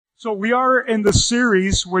So we are in the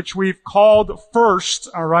series which we've called First,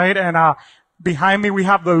 all right? And behind me we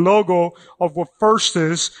have the logo of what First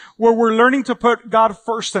is, where we're learning to put God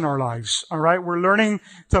first in our lives, all right? We're learning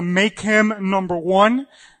to make Him number one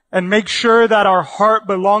and make sure that our heart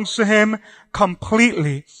belongs to Him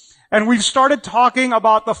completely. And we've started talking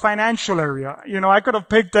about the financial area. You know, I could have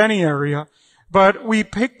picked any area, but we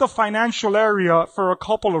picked the financial area for a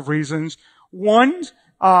couple of reasons. One,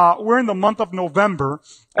 we're in the month of November.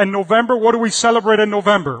 And November, what do we celebrate in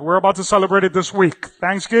November? We're about to celebrate it this week,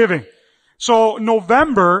 Thanksgiving. So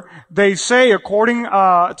November, they say, according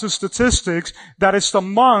to statistics, that it's the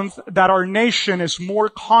month that our nation is more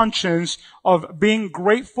conscious of being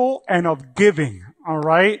grateful and of giving. All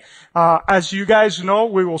right. As you guys know,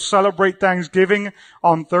 we will celebrate Thanksgiving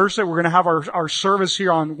on Thursday. We're going to have our service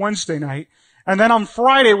here on Wednesday night. And then on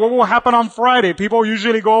Friday, what will happen on Friday? People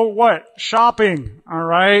usually go, what? Shopping. All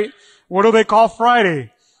right. What do they call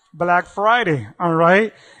Friday? Black Friday. All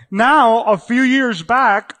right. Now, a few years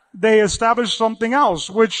back, they established something else,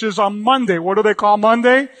 which is on Monday. What do they call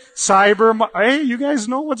Monday? Hey, you guys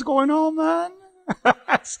know what's going on, man?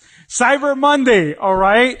 Cyber Monday, all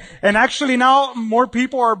right? And actually now more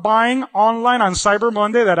people are buying online on Cyber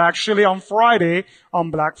Monday than actually on Friday,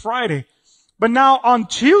 on Black Friday. But now on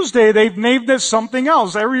Tuesday, they've named it something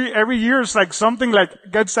else. Every year it's like something like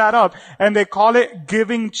gets that up. And they call it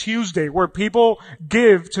Giving Tuesday, where people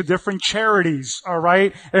give to different charities, all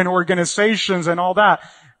right? And organizations and all that.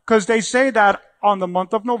 Because they say that on the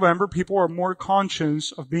month of November, people are more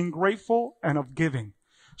conscious of being grateful and of giving.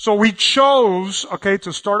 So we chose, okay,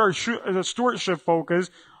 to start our stewardship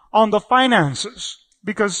focus on the finances,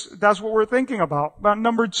 because that's what we're thinking about. But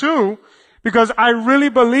number two, because I really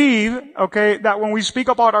believe, okay, that when we speak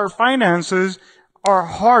about our finances, our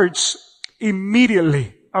hearts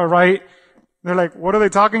immediately, all right? They're like, what are they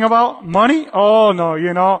talking about? Money? Oh, no,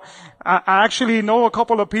 you know. I actually know a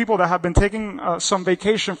couple of people that have been taking some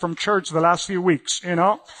vacation from church the last few weeks, you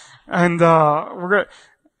know. And the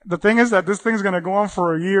thing is that this thing's going to go on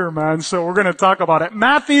for a year, man. So we're going to talk about it.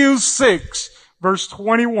 Matthew 6, verse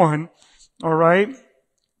 21, all right?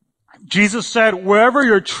 Jesus said, wherever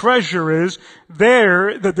your treasure is,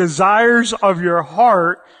 there the desires of your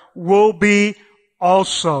heart will be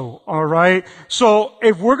also, all right? So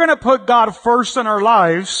if we're going to put God first in our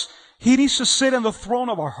lives, He needs to sit in the throne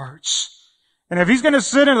of our hearts. And if He's going to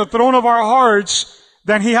sit in the throne of our hearts,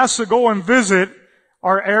 then He has to go and visit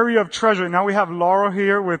our area of treasure. Now we have Laura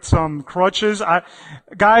here with some crutches.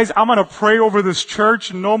 Guys, I'm going to pray over this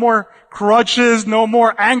church. No more crutches, no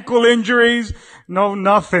more ankle injuries, no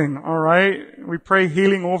nothing, all right? We pray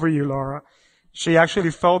healing over you, Laura. She actually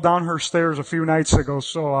fell down her stairs a few nights ago,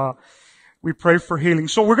 so we pray for healing.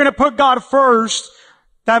 So we're going to put God first.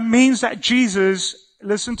 That means that Jesus,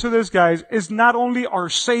 listen to this, guys, is not only our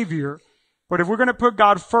Savior, but if we're going to put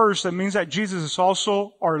God first, that means that Jesus is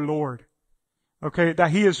also our Lord. Okay, that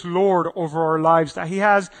He is Lord over our lives, that He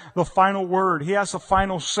has the final word. He has the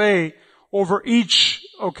final say over each,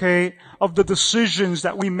 okay, of the decisions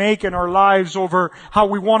that we make in our lives, over how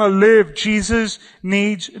we want to live. Jesus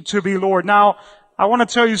needs to be Lord. Now, I want to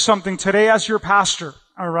tell you something today as your pastor,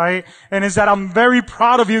 all right? And is that I'm very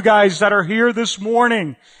proud of you guys that are here this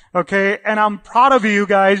morning. Okay, and I'm proud of you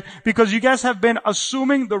guys because you guys have been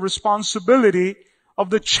assuming the responsibility of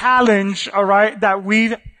the challenge, all right, that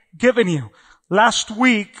we've given you. Last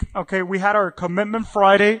week, okay, we had our Commitment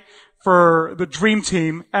Friday for the Dream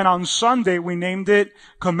Team, and on Sunday we named it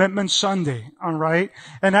Commitment Sunday, all right?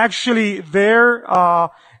 And actually there,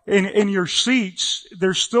 in your seats,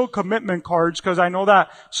 there's still commitment cards, because I know that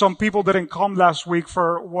some people didn't come last week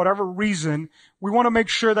for whatever reason. We want to make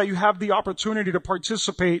sure that you have the opportunity to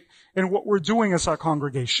participate in what we're doing as a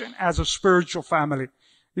congregation, as a spiritual family.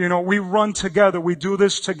 You know, we run together. We do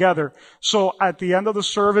this together. So at the end of the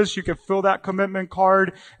service, you can fill that commitment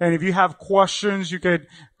card. And if you have questions, you could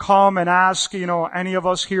come and ask, you know, any of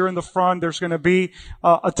us here in the front. There's going to be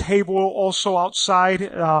a table also outside,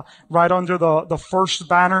 right under the first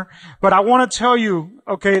banner. But I want to tell you,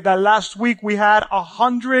 okay, that last week we had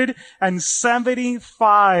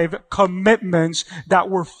 175 commitments that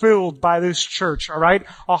were filled by this church, all right?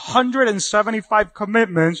 175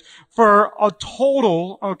 commitments for a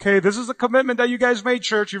total, okay, this is the commitment that you guys made,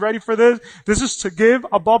 church. You ready for this? This is to give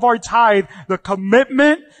above our tithe. The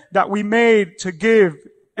commitment that we made to give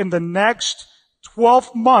in the next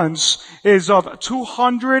 12 months is of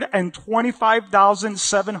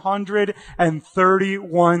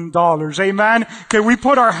 $225,731. Amen. Can we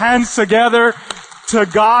put our hands together to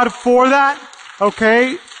God for that?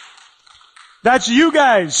 Okay. That's you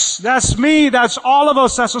guys. That's me. That's all of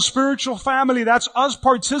us. That's a spiritual family. That's us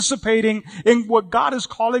participating in what God is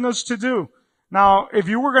calling us to do. Now, if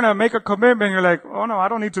you were going to make a commitment, you're like, oh no, I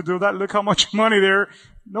don't need to do that. Look how much money there.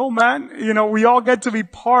 No, man. We all get to be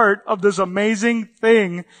part of this amazing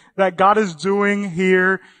thing that God is doing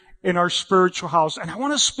here in our spiritual house. And I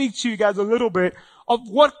want to speak to you guys a little bit of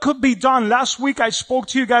what could be done. Last week I spoke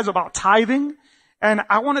to you guys about tithing. And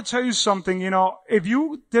I want to tell you something, if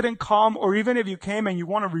you didn't come, or even if you came and you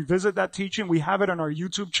want to revisit that teaching, we have it on our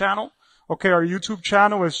YouTube channel. Okay, our YouTube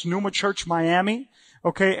channel is Numa Church Miami.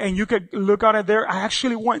 Okay, and you could look at it there. I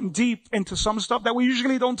actually went deep into some stuff that we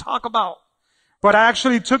usually don't talk about. But I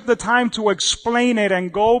actually took the time to explain it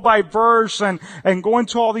and go by verse and go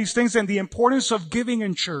into all these things and the importance of giving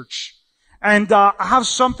in church. And I have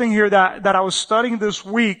something here that I was studying this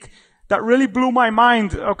week that really blew my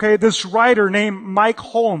mind. Okay, this writer named Mike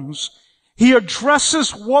Holmes, he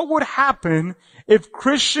addresses what would happen if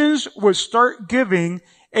Christians would start giving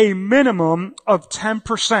a minimum of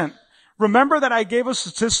 10%. Remember that I gave a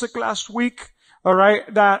statistic last week, all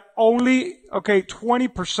right, that only,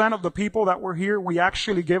 20% of the people that were here, we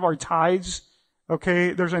actually give our tithes.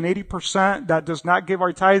 Okay, there's an 80% that does not give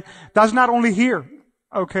our tithes. That's not only here.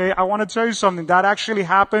 Okay, I want to tell you something. That actually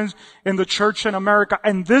happens in the church in America.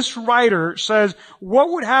 And this writer says, what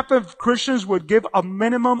would happen if Christians would give a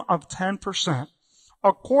minimum of 10%?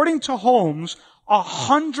 According to Holmes,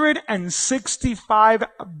 $165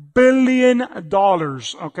 billion.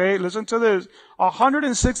 Okay, listen to this.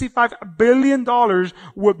 $165 billion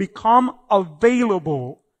would become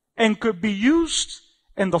available and could be used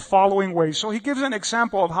in the following way. So he gives an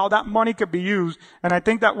example of how that money could be used. And I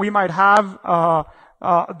think that we might have,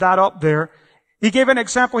 that up there. He gave an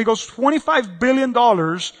example. He goes, $25 billion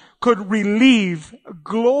could relieve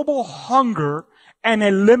global hunger and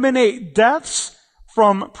eliminate deaths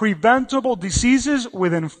from preventable diseases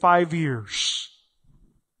within 5 years.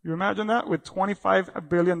 You imagine that with $25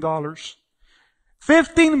 billion?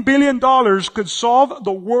 $15 billion could solve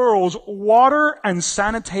the world's water and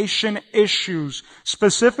sanitation issues,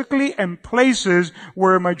 specifically in places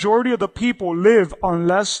where a majority of the people live on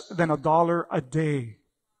less than $1 a day.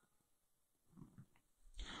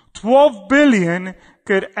 $12 billion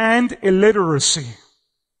could end illiteracy.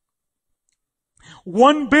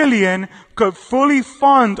 $1 billion could fully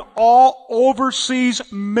fund all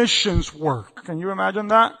overseas missions work. Can you imagine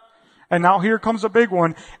that? And now here comes a big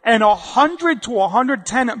one. And $100 to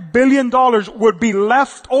 $110 billion would be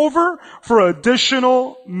left over for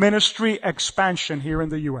additional ministry expansion here in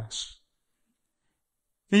the U.S.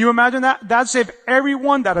 Can you imagine that? That's if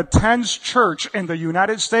everyone that attends church in the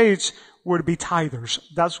United States would be tithers.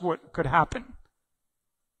 That's what could happen.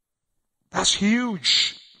 That's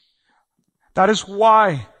huge. That is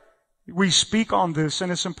why we speak on this,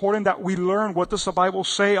 and it's important that we learn what does the Bible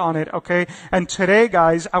say on it, okay? And today,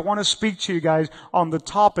 guys, I want to speak to you guys on the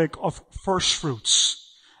topic of first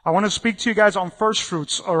fruits. I want to speak to you guys on first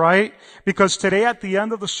fruits, all right? Because today at the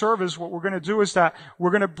end of the service, what we're going to do is that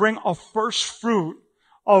we're going to bring a first fruit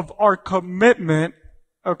of our commitment,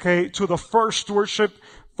 okay, to the first stewardship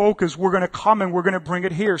focus. We're going to come and we're going to bring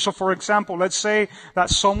it here. So for example, let's say that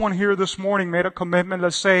someone here this morning made a commitment,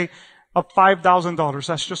 let's say, of $5,000.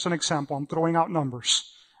 That's just an example. I'm throwing out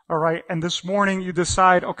numbers. All right. And this morning you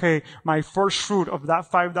decide, okay, my first fruit of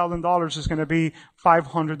that $5,000 is going to be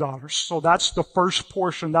 $500. So that's the first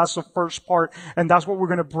portion. That's the first part. And that's what we're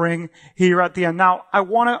going to bring here at the end. Now, I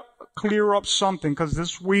want to clear up something because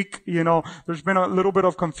this week, there's been a little bit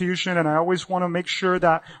of confusion, and I always want to make sure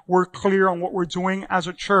that we're clear on what we're doing as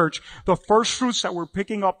a church. The first fruits that we're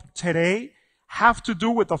picking up today have to do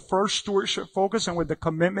with the first stewardship focus and with the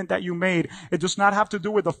commitment that you made. It does not have to do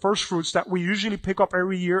with the first fruits that we usually pick up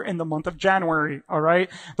every year in the month of January, all right?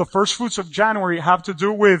 The first fruits of January have to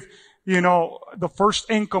do with, the first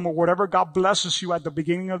income or whatever God blesses you at the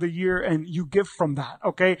beginning of the year, and you give from that,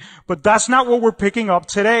 okay? But that's not what we're picking up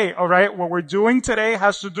today, all right? What we're doing today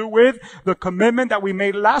has to do with the commitment that we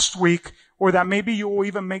made last week, or that maybe you will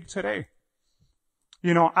even make today.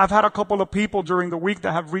 I've had a couple of people during the week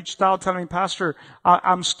that have reached out telling me, Pastor,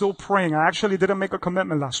 I'm still praying. I actually didn't make a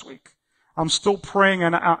commitment last week. I'm still praying,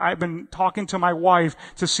 and I've been talking to my wife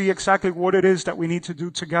to see exactly what it is that we need to do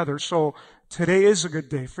together. So today is a good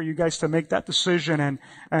day for you guys to make that decision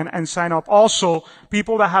and sign up. Also,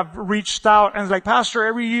 people that have reached out and like, Pastor,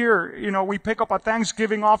 every year, we pick up a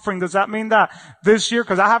Thanksgiving offering. Does that mean that this year,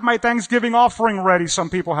 because I have my Thanksgiving offering ready, some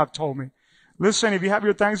people have told me. Listen, if you have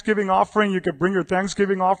your Thanksgiving offering, you could bring your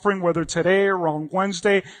Thanksgiving offering, whether today or on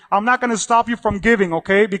Wednesday. I'm not going to stop you from giving,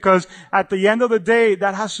 okay? Because at the end of the day,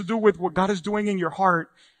 that has to do with what God is doing in your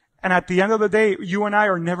heart. And at the end of the day, you and I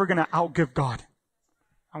are never going to outgive God.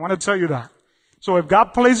 I want to tell you that. So if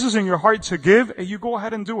God places in your heart to give, you go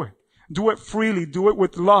ahead and do it. Do it freely. Do it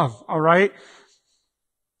with love. All right.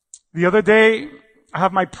 The other day, I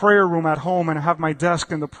have my prayer room at home and I have my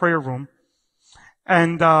desk in the prayer room.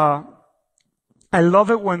 And, I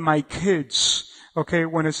love it when my kids, okay,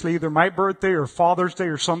 when it's either my birthday or Father's Day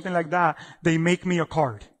or something like that, they make me a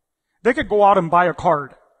card. They could go out and buy a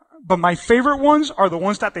card, but my favorite ones are the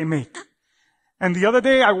ones that they make. And the other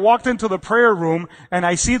day I walked into the prayer room and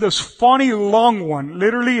I see this funny long one.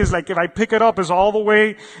 Literally is like if I pick it up is all the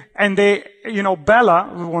way, and they,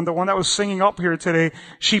 Bella, the one that was singing up here today,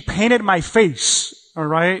 she painted my face,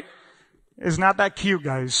 alright? It's not that cute,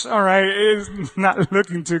 guys. Alright? It's not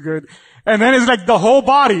looking too good. And then it's like the whole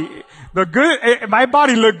body. My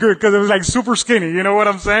body looked good because it was like super skinny. You know what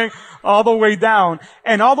I'm saying? All the way down.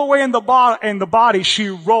 And all the way in the body, she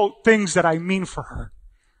wrote things that I mean for her.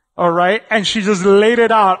 Alright? And she just laid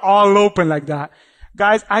it out all open like that.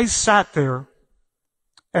 Guys, I sat there.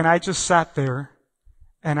 And I just sat there.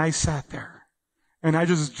 And I sat there. And I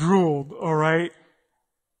just drooled. Alright?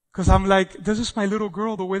 Because I'm like, this is my little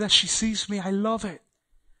girl, the way that she sees me. I love it.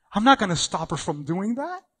 I'm not going to stop her from doing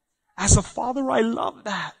that. As a father, I love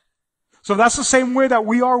that. So that's the same way that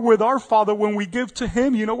we are with our Father when we give to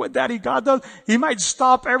Him. You know what Daddy God does? He might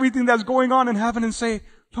stop everything that's going on in heaven and say,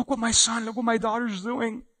 look what my son, look what my daughter's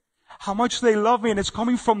doing. How much they love me, and it's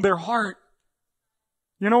coming from their heart.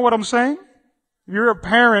 You know what I'm saying? You're a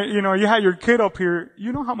parent, you had your kid up here.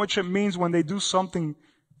 You know how much it means when they do something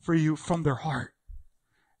for you from their heart.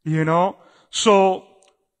 So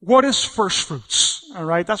what is first fruits? All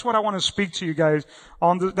right. That's what I want to speak to you guys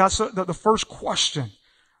on. That's the first question.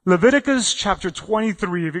 Leviticus chapter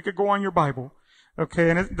 23. If you could go on your Bible. Okay.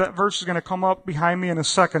 And that verse is going to come up behind me in a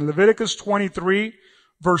second. Leviticus 23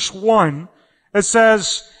 verse 1. It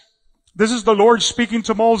says, this is the Lord speaking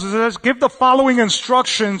to Moses. It says, give the following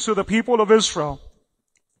instructions to the people of Israel.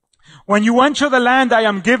 When you enter the land I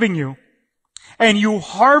am giving you, and you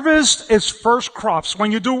harvest its first crops.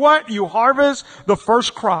 When you do what? You harvest the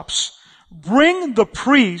first crops. Bring the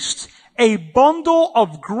priest a bundle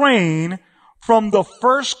of grain from the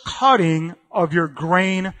first cutting of your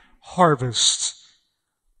grain harvest.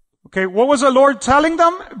 Okay, what was the Lord telling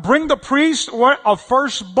them? Bring the priest a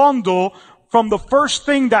first bundle from the first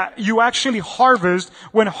thing that you actually harvest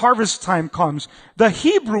when harvest time comes. The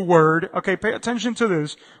Hebrew word, okay, pay attention to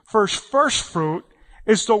this, first fruit,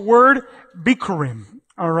 is the word bikurim,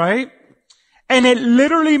 alright? And it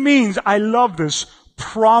literally means, I love this,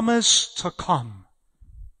 promise to come.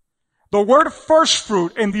 The word first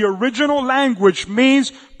fruit in the original language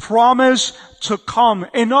means promise to come.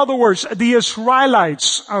 In other words, the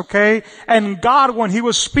Israelites, okay, and God when He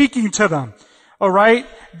was speaking to them, alright,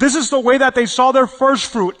 this is the way that they saw their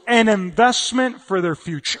first fruit, an investment for their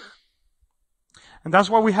future. And that's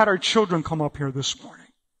why we had our children come up here this morning.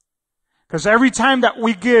 Because every time that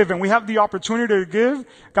we give and we have the opportunity to give,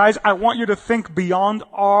 guys, I want you to think beyond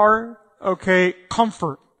our,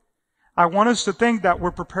 comfort. I want us to think that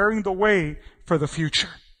we're preparing the way for the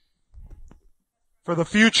future. For the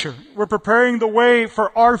future. We're preparing the way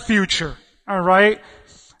for our future. Alright?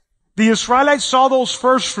 The Israelites saw those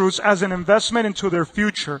first fruits as an investment into their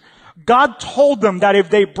future. God told them that if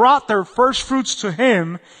they brought their first fruits to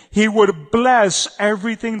Him, He would bless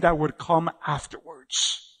everything that would come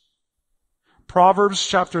afterwards. Proverbs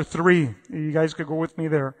chapter 3. You guys could go with me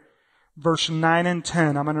there. Verse 9 and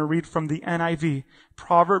 10. I'm going to read from the NIV.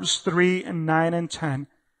 Proverbs 3 and 9 and 10.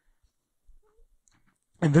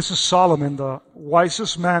 And this is Solomon, the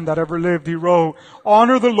wisest man that ever lived. He wrote,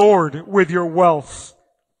 honor the Lord with your wealth,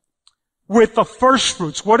 with the first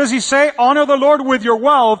fruits. What does he say? Honor the Lord with your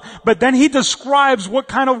wealth. But then he describes what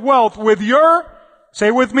kind of wealth? With your,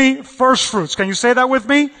 say with me, first fruits. Can you say that with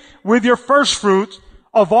me? With your first fruit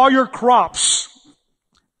of all your crops.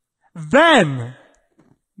 Then,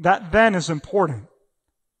 that then is important.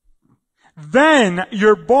 Then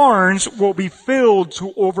your barns will be filled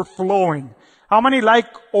to overflowing. How many like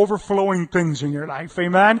overflowing things in your life?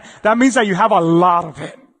 Amen? That means that you have a lot of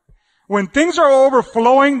it. When things are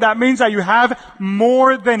overflowing, that means that you have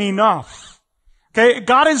more than enough. Okay?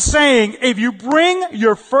 God is saying, if you bring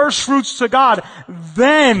your first fruits to God,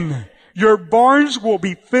 then your barns will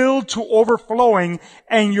be filled to overflowing,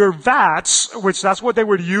 and your vats, which that's what they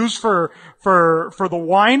would use for the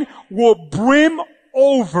wine, will brim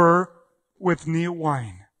over with new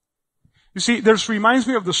wine. You see, this reminds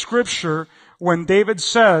me of the scripture when David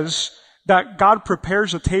says that God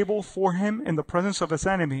prepares a table for him in the presence of his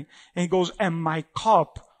enemy, and he goes, and my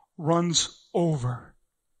cup runs over.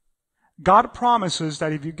 God promises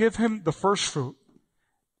that if you give him the first fruit,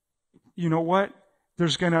 you know what?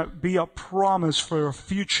 There's going to be a promise for a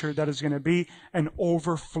future that is going to be an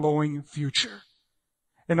overflowing future.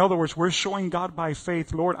 In other words, we're showing God by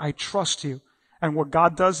faith, Lord, I trust you. And what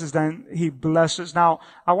God does is then He blesses. Now,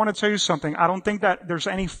 I want to tell you something. I don't think that there's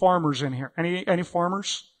any farmers in here. Any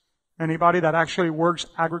farmers? Anybody that actually works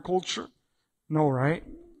agriculture? No, right?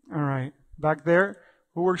 All right. Back there?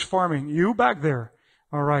 Who works farming? You back there.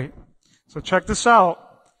 All right. So check this out.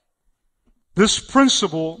 This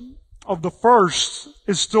principle of the first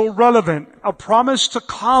is still relevant. A promise to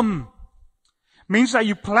come means that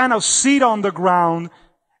you plant a seed on the ground,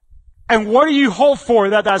 and what do you hope for?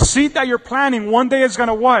 That seed that you're planting one day is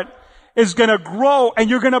gonna what? Is gonna grow, and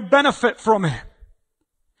you're gonna benefit from it.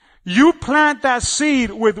 You plant that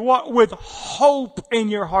seed with what? With hope in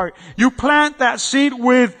your heart. You plant that seed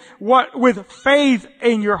with what? With faith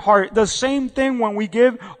in your heart. The same thing when we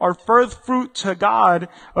give our first fruit to God,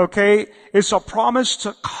 okay? It's a promise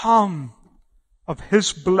to come of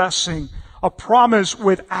His blessing. A promise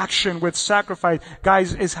with action, with sacrifice.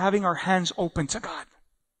 Guys, is having our hands open to God.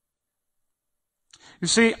 You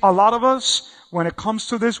see, a lot of us, when it comes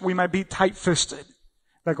to this, we might be tight-fisted.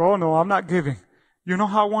 Like, oh no, I'm not giving. You know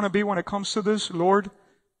how I want to be when it comes to this? Lord,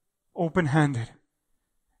 open-handed.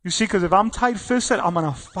 You see, because if I'm tight-fisted, I'm going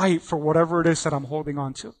to fight for whatever it is that I'm holding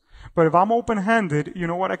on to. But if I'm open-handed, you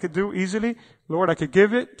know what I could do easily? Lord, I could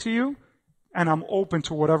give it to you, and I'm open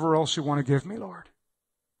to whatever else you want to give me, Lord.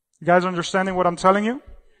 You guys understanding what I'm telling you?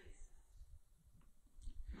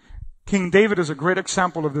 King David is a great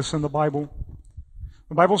example of this in the Bible.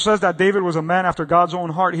 The Bible says that David was a man after God's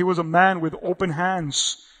own heart. He was a man with open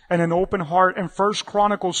hands and an open heart. In 1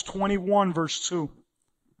 Chronicles 21 verse 2.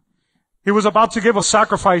 He was about to give a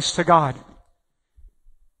sacrifice to God.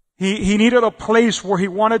 He needed a place where he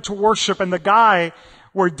wanted to worship, and the guy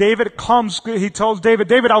where David comes, he tells David,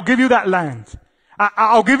 David, I'll give you that land.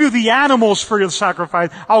 I'll give you the animals for your sacrifice.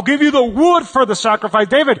 I'll give you the wood for the sacrifice.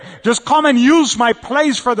 David, just come and use my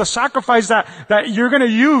place for the sacrifice that you're going to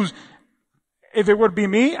use. If it would be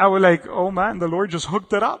me, I would like, oh man, the Lord just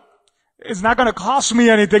hooked it up. It's not going to cost me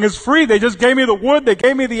anything. It's free. They just gave me the wood. They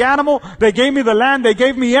gave me the animal. They gave me the land. They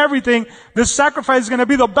gave me everything. This sacrifice is going to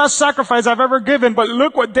be the best sacrifice I've ever given. But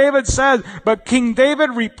look what David said. But King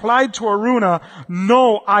David replied to Araunah,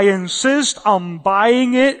 no, I insist on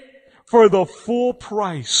buying it for the full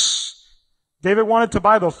price. David wanted to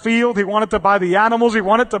buy the field. He wanted to buy the animals. He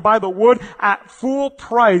wanted to buy the wood at full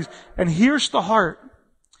price. And here's the heart.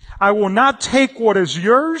 I will not take what is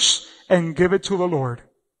yours and give it to the Lord.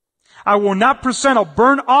 I will not present a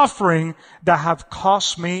burnt offering that have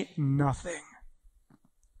cost me nothing.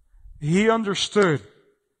 He understood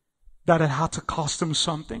that it had to cost him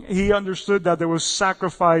something. He understood that there was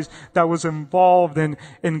sacrifice that was involved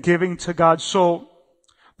in giving to God. So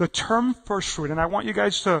the term first fruit, and I want you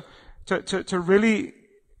guys to really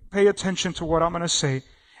pay attention to what I'm going to say,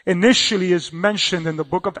 initially is mentioned in the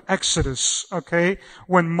book of Exodus, okay?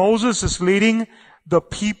 When Moses is leading the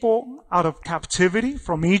people out of captivity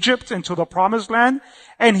from Egypt into the promised land,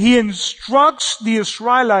 and he instructs the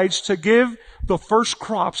Israelites to give the first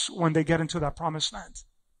crops when they get into that promised land.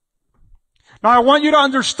 Now I want you to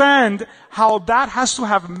understand how that has to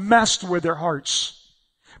have messed with their hearts.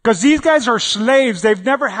 Because these guys are slaves. They've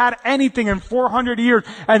never had anything in 400 years.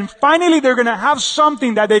 And finally they're going to have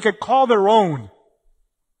something that they could call their own.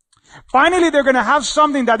 Finally, they're going to have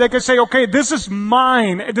something that they can say, okay, this is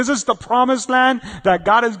mine. This is the promised land that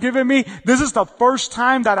God has given me. This is the first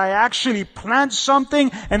time that I actually plant something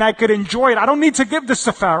and I could enjoy it. I don't need to give this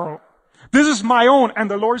to Pharaoh. This is my own. And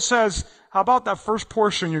the Lord says, how about that first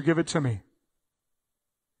portion you give it to me?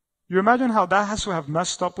 You imagine how that has to have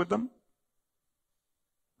messed up with them?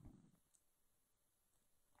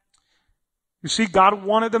 You see, God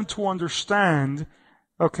wanted them to understand,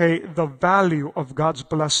 okay, the value of God's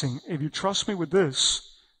blessing. If you trust me with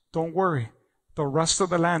this, don't worry. The rest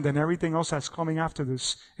of the land and everything else that's coming after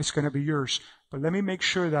this is going to be yours. But let me make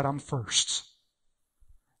sure that I'm first.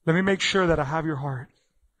 Let me make sure that I have your heart.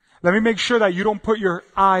 Let me make sure that you don't put your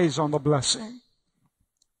eyes on the blessing.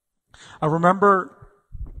 I remember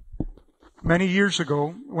many years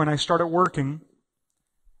ago when I started working,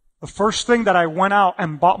 the first thing that I went out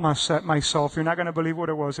and bought myself, you're not going to believe what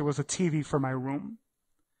it was a TV for my room.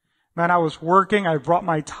 Man, I was working, I brought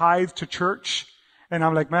my tithe to church, and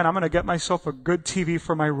I'm like, man, I'm going to get myself a good TV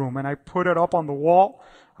for my room. And I put it up on the wall,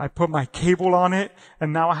 I put my cable on it,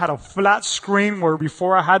 and now I had a flat screen where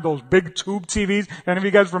before I had those big tube TVs. Any of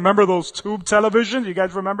you guys remember those tube televisions? You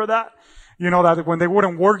guys remember that? You know that when they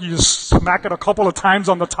wouldn't work, you just smack it a couple of times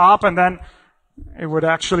on the top and then it would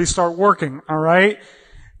actually start working, alright?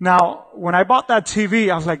 Now, when I bought that TV,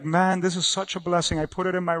 I was like, man, this is such a blessing. I put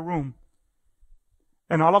it in my room.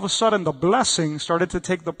 And all of a sudden, the blessing started to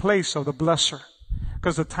take the place of the blesser.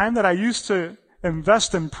 Because the time that I used to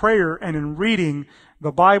invest in prayer and in reading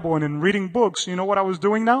the Bible and in reading books, you know what I was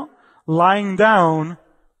doing now? Lying down,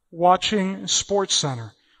 watching Sports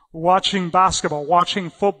Center, watching basketball, watching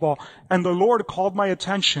football. And the Lord called my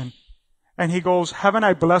attention. And He goes, haven't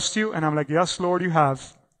I blessed you? And I'm like, yes, Lord, you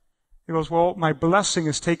have. He goes, well, my blessing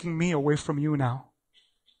is taking me away from you now.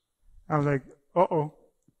 I was like, uh-oh.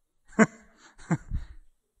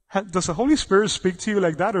 Does the Holy Spirit speak to you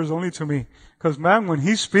like that, or is it only to me? Because, man, when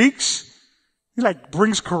He speaks, He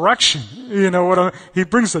brings correction. You know what He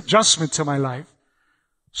brings adjustment to my life.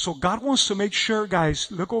 So God wants to make sure,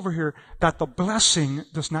 guys, look over here, that the blessing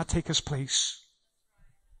does not take His place.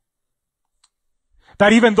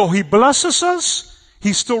 That even though He blesses us,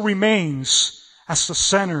 He still remains as the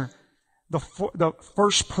center, the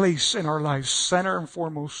first place in our lives, center and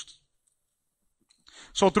foremost.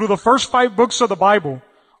 So through the first 5 books of the Bible,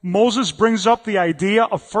 Moses brings up the idea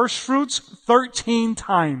of first fruits 13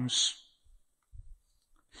 times.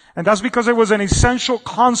 And that's because it was an essential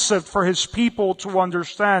concept for his people to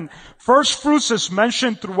understand. First fruits is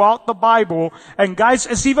mentioned throughout the Bible, and guys,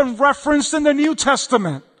 it's even referenced in the New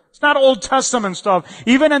Testament. It's not Old Testament stuff.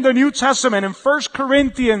 Even in the New Testament, in 1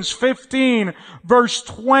 Corinthians 15, verse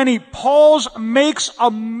 20, Paul makes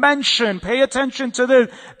a mention, pay attention to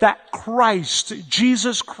this, that Christ,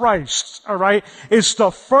 Jesus Christ, alright, is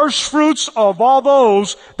the first fruits of all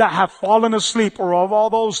those that have fallen asleep, or of all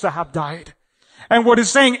those that have died. And what it's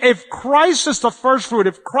saying, if Christ is the first fruit,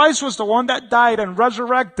 if Christ was the one that died and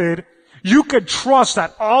resurrected, you could trust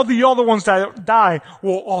that all the other ones that die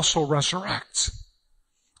will also resurrect.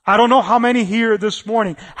 I don't know how many here this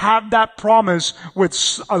morning have that promise with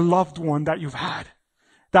a loved one that you've had.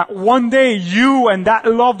 That one day you and that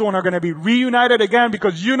loved one are going to be reunited again,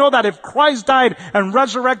 because you know that if Christ died and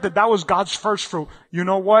resurrected, that was God's first fruit. You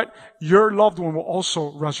know what? Your loved one will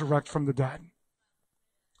also resurrect from the dead.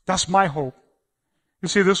 That's my hope. You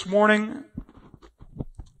see, this morning,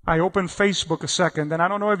 I opened Facebook a second, and I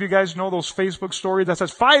don't know if you guys know those Facebook stories that says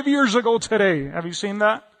 5 years ago today. Have you seen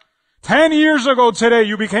that? 10 years ago today,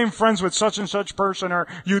 you became friends with such and such person, or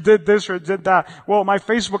you did this or did that. Well, my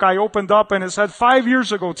Facebook, I opened up and it said 5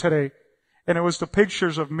 years ago today. And it was the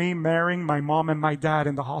pictures of me marrying my mom and my dad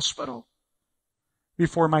in the hospital.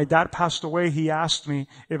 Before my dad passed away, he asked me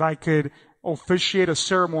if I could officiate a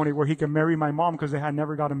ceremony where he could marry my mom, because they had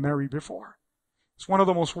never gotten married before. It's one of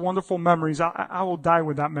the most wonderful memories. I will die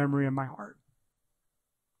with that memory in my heart.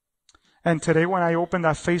 And today when I opened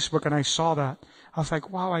that Facebook and I saw that, I was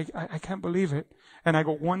like, wow, I can't believe it. And I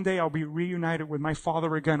go, one day I'll be reunited with my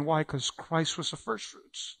father again. Why? Because Christ was the first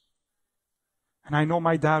fruits. And I know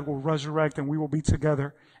my dad will resurrect and we will be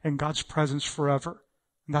together in God's presence forever.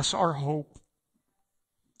 And that's our hope.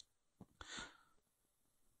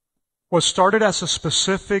 What started as a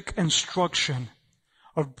specific instruction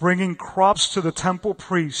of bringing crops to the temple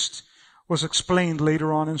priest was explained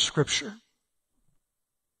later on in Scripture.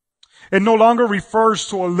 It no longer refers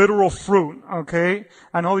to a literal fruit, okay?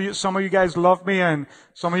 I know some of you guys love me, and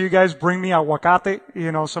some of you guys bring me aguacate.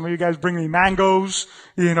 Some of you guys bring me mangoes,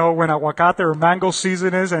 when aguacate or mango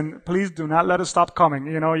season is, and please do not let it stop coming.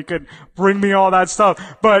 You could bring me all that stuff.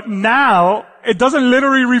 But now, it doesn't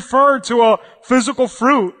literally refer to a physical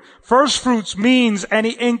fruit. First fruits means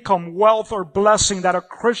any income, wealth, or blessing that a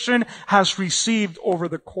Christian has received over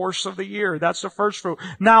the course of the year. That's the first fruit.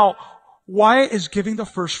 Now, why is giving the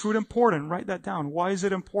first fruit important? Write that down. Why is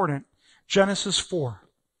it important? Genesis 4,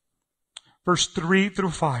 verse 3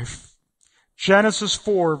 through 5. Genesis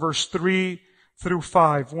 4, verse 3 through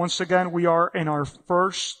 5. Once again, we are in our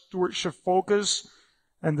first stewardship focus,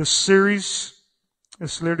 and the series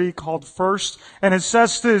is literally called First. And it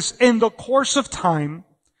says this: in the course of time,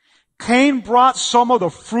 Cain brought some of the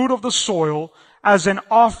fruit of the soil as an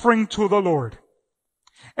offering to the Lord.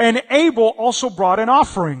 And Abel also brought an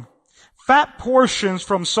offering, fat portions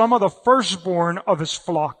from some of the firstborn of his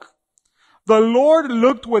flock. The Lord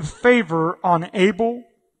looked with favor on Abel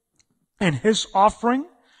and his offering,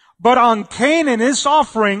 but on Cain and his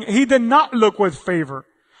offering he did not look with favor.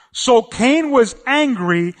 So Cain was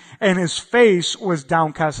angry and his face was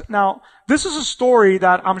downcast. Now, this is a story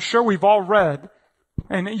that I'm sure we've all read.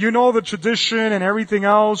 And you know the tradition and everything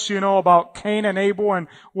else, about Cain and Abel and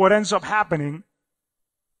what ends up happening.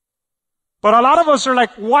 But a lot of us are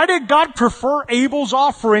like, why did God prefer Abel's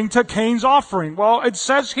offering to Cain's offering? Well, it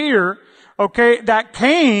says here, that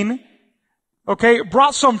Cain,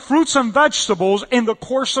 brought some fruits and vegetables in the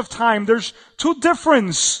course of time. There's two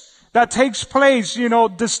differences that takes place,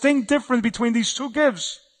 distinct difference between these two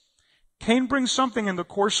gifts. Cain brings something in the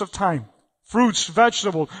course of time. fruits,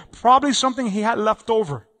 vegetables, probably something he had left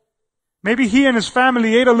over. Maybe he and his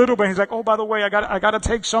family ate a little bit. He's like, oh, by the way, I got to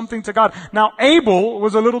take something to God. Now, Abel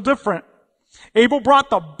was a little different. Abel brought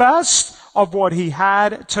the best of what he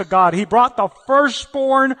had to God. He brought the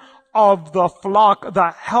firstborn of the flock,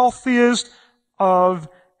 the healthiest of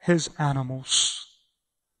his animals.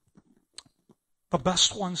 The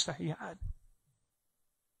best ones that he had.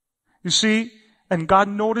 You see, and God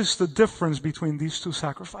noticed the difference between these two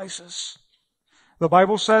sacrifices. The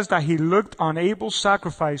Bible says that he looked on Abel's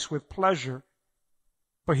sacrifice with pleasure,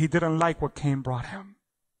 but he didn't like what Cain brought him.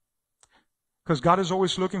 Because God is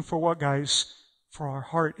always looking for what, guys? For our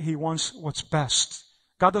heart. He wants what's best.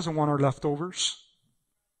 God doesn't want our leftovers.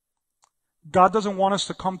 God doesn't want us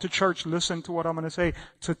to come to church, listen to what I'm going to say,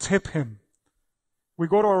 to tip him. We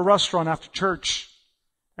go to a restaurant after church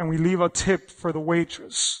and we leave a tip for the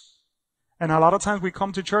waitress. And a lot of times we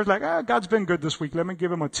come to church like, God's been good this week. Let me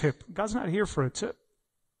give him a tip. God's not here for a tip.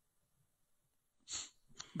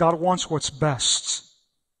 God wants what's best.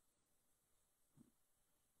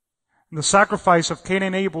 The sacrifice of Cain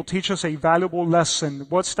and Abel teaches a valuable lesson.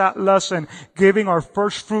 What's that lesson? Giving our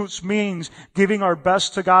first fruits means giving our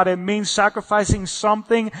best to God. It means sacrificing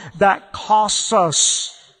something that costs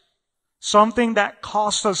us. Something that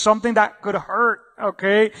costs us. Something that could hurt.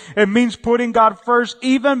 Okay? It means putting God first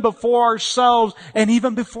even before ourselves and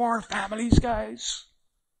even before our families, guys.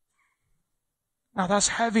 Now that's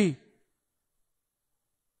heavy.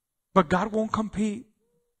 But God won't compete.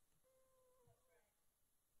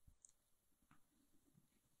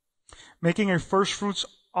 Making a first fruits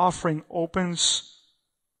offering opens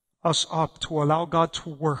us up to allow God to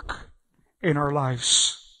work in our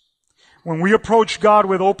lives. When we approach God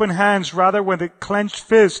with open hands rather with a clenched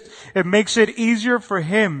fist, it makes it easier for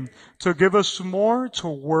Him to give us more to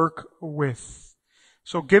work with.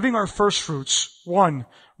 So giving our first fruits, 1,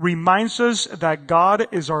 reminds us that God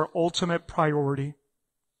is our ultimate priority.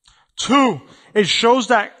 2, it shows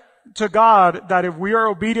that to God that if we are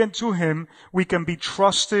obedient to Him, we can be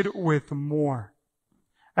trusted with more.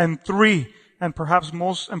 And 3, and perhaps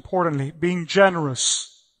most importantly, being generous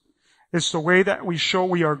is the way that we show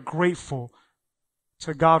we are grateful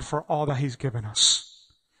to God for all that He's given us.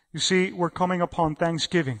 You see, we're coming upon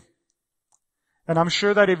Thanksgiving. And I'm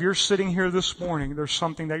sure that if you're sitting here this morning, there's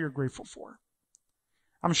something that you're grateful for.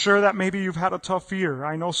 I'm sure that maybe you've had a tough year.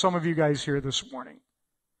 I know some of you guys here this morning.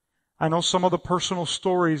 I know some of the personal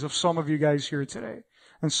stories of some of you guys here today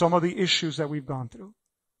and some of the issues that we've gone through.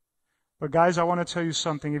 But guys, I want to tell you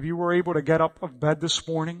something. If you were able to get up of bed this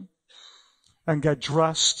morning and get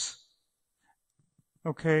dressed,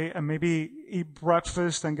 okay, and maybe eat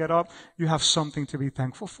breakfast and get up, you have something to be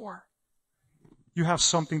thankful for. You have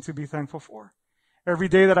something to be thankful for. Every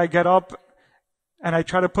day that I get up and I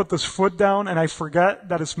try to put this foot down and I forget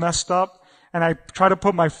that it's messed up, and I try to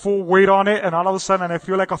put my full weight on it, and all of a sudden I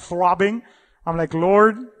feel like a throbbing. I'm like,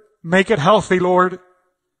 Lord, make it healthy, Lord.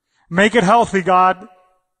 Make it healthy, God.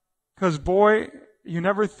 Because boy, you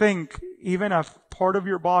never think, even a part of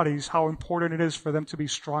your bodies, how important it is for them to be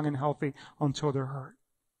strong and healthy until they're hurt.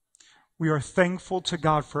 We are thankful to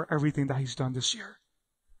God for everything that He's done this year.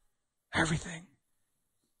 Everything.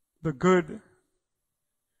 The good,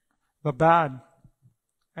 the bad,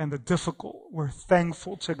 and the difficult. We're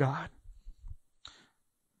thankful to God.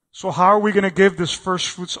 So how are we going to give this first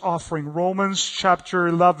fruits offering? Romans chapter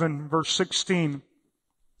 11, verse 16.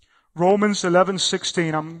 Romans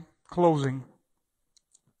 11:16. I'm closing.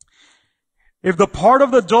 If the part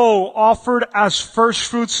of the dough offered as first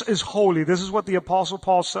fruits is holy, this is what the Apostle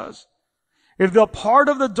Paul says. If the part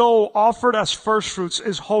of the dough offered as first fruits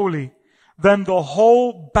is holy, then the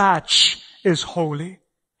whole batch is holy.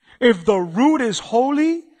 If the root is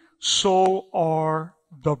holy, so are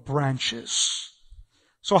the branches.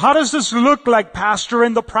 So how does this look like, Pastor,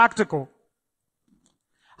 in the practical?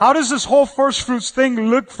 How does this whole first fruits thing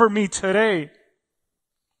look for me today?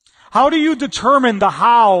 How do you determine the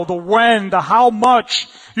how, the when, the how much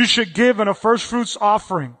you should give in a first fruits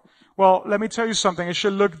offering? Well, let me tell you something. It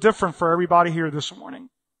should look different for everybody here this morning.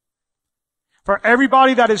 For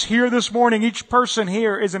everybody that is here this morning, each person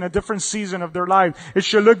here is in a different season of their life. It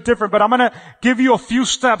should look different, but I'm going to give you a few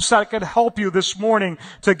steps that can help you this morning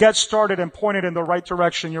to get started and point it in the right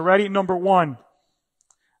direction. You ready? Number 1,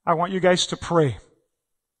 I want you guys to pray.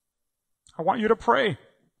 I want you to pray.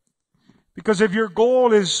 Because if your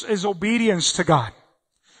goal is obedience to God,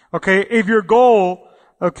 okay, if your goal,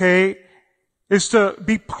 okay, is to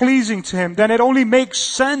be pleasing to Him, then it only makes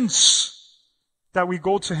sense that we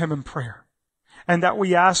go to Him in prayer. And that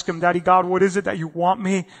we ask Him, Daddy God, what is it that you want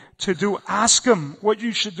me to do? Ask Him what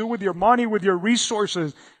you should do with your money, with your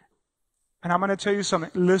resources. And I'm going to tell you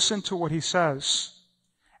something. Listen to what He says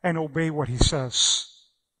and obey what He says.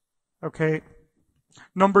 Okay?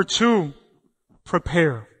 Number 2,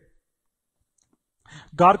 prepare.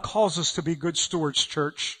 God calls us to be good stewards,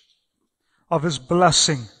 church, of His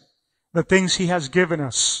blessing, the things He has given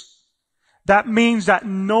us. That means that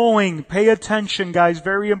knowing, pay attention, guys,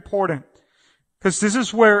 very important. Because this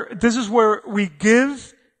is where we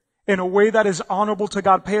give in a way that is honorable to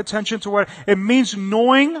God. Pay attention to what it means,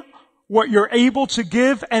 knowing what you're able to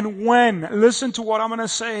give and when. Listen to what I'm going to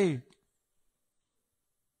say.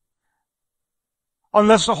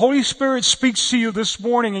 Unless the Holy Spirit speaks to you this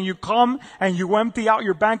morning and you come and you empty out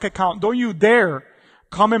your bank account, don't you dare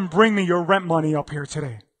come and bring me your rent money up here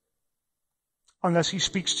today. Unless He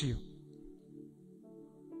speaks to you.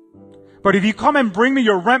 But if you come and bring me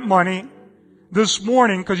your rent money this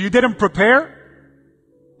morning because you didn't prepare,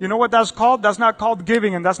 you know what that's called? That's not called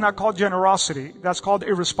giving, and that's not called generosity. That's called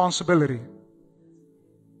irresponsibility.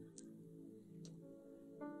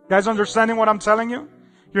 You guys understanding what I'm telling you?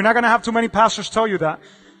 You're not going to have too many pastors tell you that,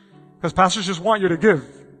 because pastors just want you to give.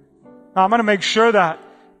 Now, I'm going to make sure that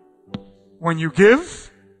when you give,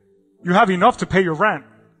 you have enough to pay your rent,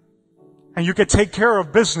 and you can take care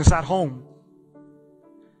of business at home.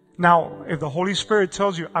 Now, if the Holy Spirit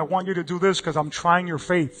tells you, I want you to do this because I'm trying your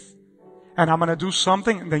faith, and I'm going to do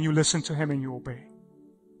something, then you listen to Him and you obey.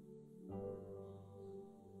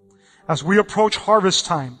 As we approach harvest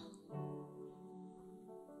time,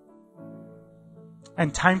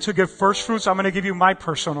 and time to give first fruits, I'm going to give you my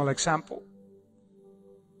personal example.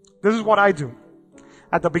 This is what I do.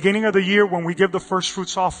 At the beginning of the year, when we give the first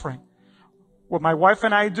fruits offering, what my wife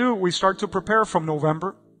and I do, we start to prepare from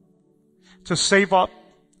November to save up.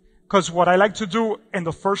 Because what I like to do in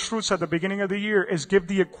the first fruits at the beginning of the year is give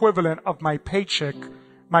the equivalent of my paycheck,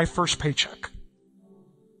 my first paycheck.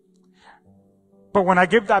 But when I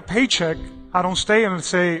give that paycheck, I don't stay and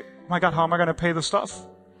say, oh my God, how am I going to pay the stuff?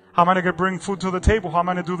 How am I going to bring food to the table? How am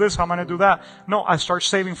I going to do this? How am I going to do that? No, I start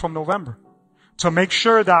saving from November to make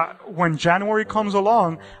sure that when January comes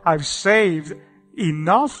along, I've saved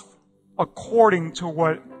enough according to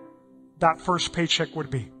what that first paycheck would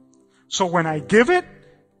be. So when I give it,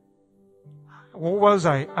 what was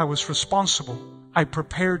I? I was responsible. I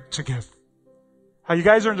prepared to give. Are you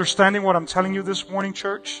guys understanding what I'm telling you this morning,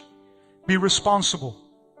 church? Be responsible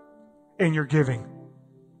in your giving.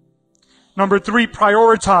 Number 3,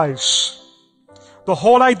 prioritize. The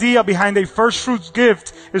whole idea behind a first fruits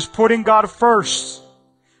gift is putting God first.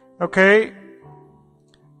 Okay?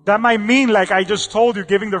 That might mean, like I just told you,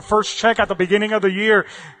 giving the first check at the beginning of the year.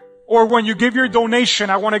 Or when you give your donation,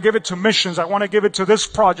 I want to give it to missions. I want to give it to this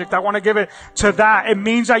project. I want to give it to that. It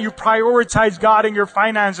means that you prioritize God in your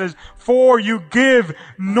finances. 4, you give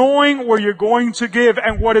knowing where you're going to give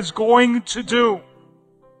and what it's going to do.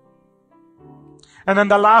 And then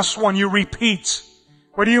the last one, you repeat.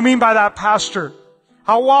 What do you mean by that, Pastor?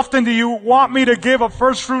 How often do you want me to give a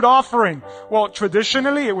first fruit offering? Well,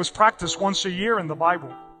 traditionally, it was practiced once a year in the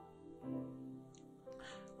Bible.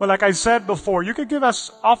 But like I said before, you could give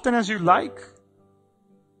as often as you like.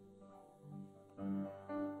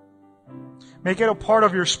 Make it a part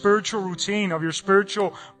of your spiritual routine, of your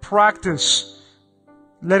spiritual practice.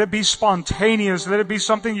 Let it be spontaneous. Let it be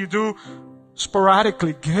something you do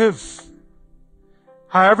sporadically. Give.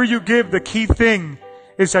 However you give, the key thing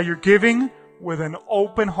is that you're giving with an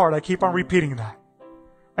open heart. I keep on repeating that.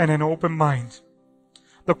 And an open mind.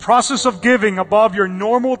 The process of giving above your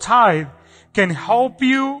normal tithe can help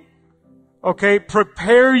you,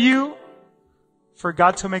 prepare you for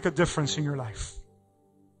God to make a difference in your life.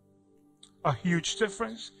 A huge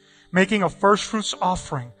difference. Making a first fruits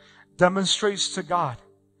offering demonstrates to God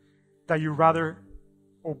that you rather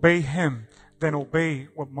obey Him than obey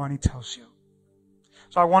what money tells you.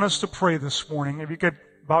 So I want us to pray this morning. If you could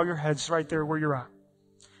bow your heads right there where you're at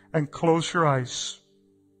and close your eyes.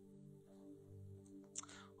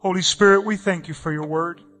 Holy Spirit, we thank you for your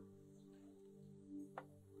word.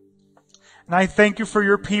 And I thank you for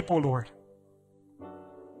your people, Lord.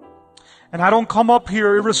 And I don't come up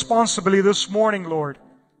here irresponsibly this morning, Lord,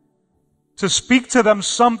 to speak to them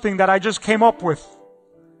something that I just came up with.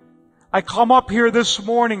 I come up here this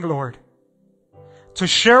morning, Lord, to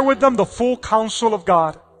share with them the full counsel of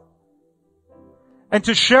God. And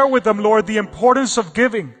to share with them, Lord, the importance of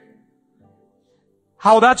giving.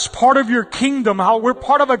 How that's part of your kingdom. How we're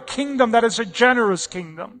part of a kingdom that is a generous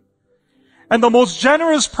kingdom. And the most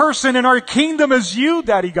generous person in our kingdom is you,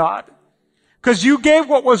 Daddy God. Because you gave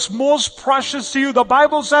what was most precious to you. The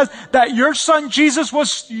Bible says that your Son Jesus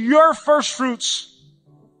was your first fruits.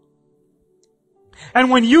 And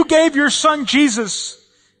when you gave your Son Jesus,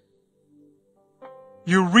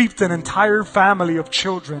 You reaped an entire family of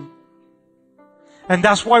children. And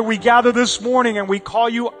that's why we gather this morning and we call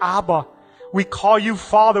you Abba. We call you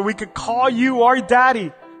Father. We could call you our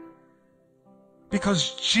Daddy.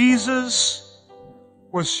 Because Jesus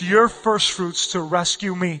was your first fruits to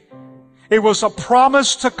rescue me. It was a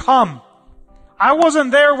promise to come. I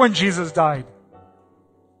wasn't there when Jesus died.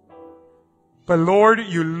 But Lord,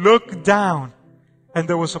 you looked down and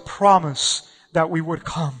there was a promise that we would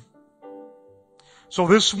come. So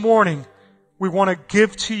this morning, we want to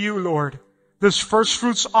give to you, Lord, this first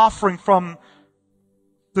fruits offering from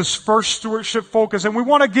this first stewardship focus. And we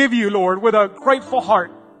want to give you, Lord, with a grateful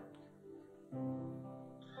heart,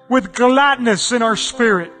 with gladness in our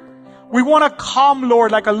spirit. We want to come,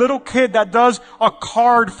 Lord, like a little kid that does a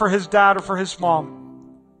card for his dad or for his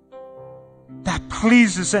mom that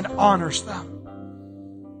pleases and honors them.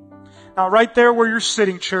 Now, right there where you're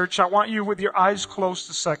sitting, church, I want you with your eyes closed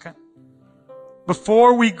a second.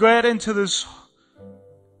 Before we get into this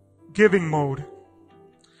giving mode,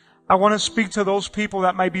 I want to speak to those people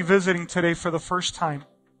that might be visiting today for the first time.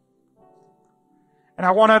 And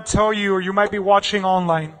I want to tell you, or you might be watching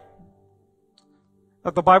online,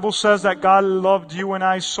 that the Bible says that God loved you and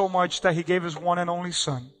I so much that He gave His one and only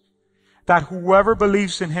Son, that whoever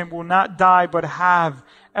believes in Him will not die but have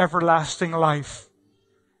everlasting life.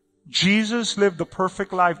 Jesus lived the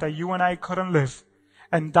perfect life that you and I couldn't live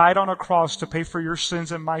and died on a cross to pay for your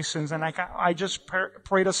sins and my sins. And I just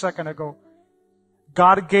prayed a second ago.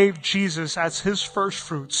 God gave Jesus as His first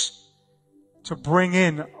fruits to bring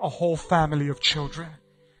in a whole family of children.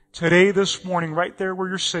 Today, this morning, right there where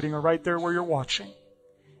you're sitting or right there where you're watching,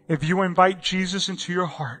 if you invite Jesus into your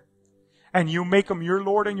heart and you make Him your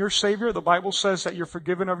Lord and your Savior, the Bible says that you're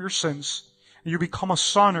forgiven of your sins. And you become a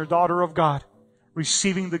son or daughter of God,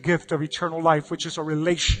 receiving the gift of eternal life, which is a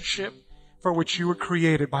relationship for which you were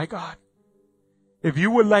created by God. If you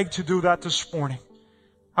would like to do that this morning,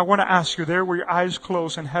 I want to ask you there where your eyes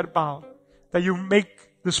closed and head bowed, that you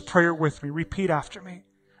make this prayer with me. Repeat after me.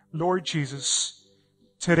 Lord Jesus,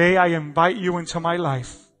 today I invite you into my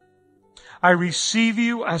life. I receive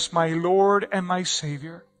you as my Lord and my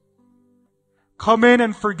Savior. Come in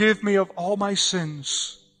and forgive me of all my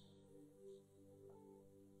sins.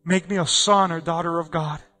 Make me a son or daughter of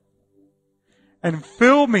God. And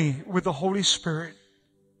fill me with the Holy Spirit,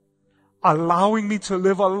 allowing me to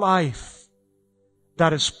live a life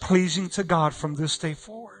that is pleasing to God from this day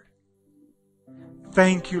forward.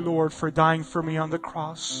 Thank you, Lord, for dying for me on the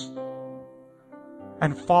cross.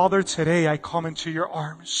 And Father, today I come into your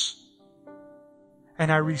arms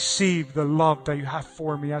and I receive the love that you have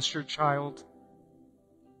for me as your child.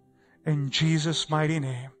 In Jesus' mighty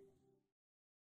name.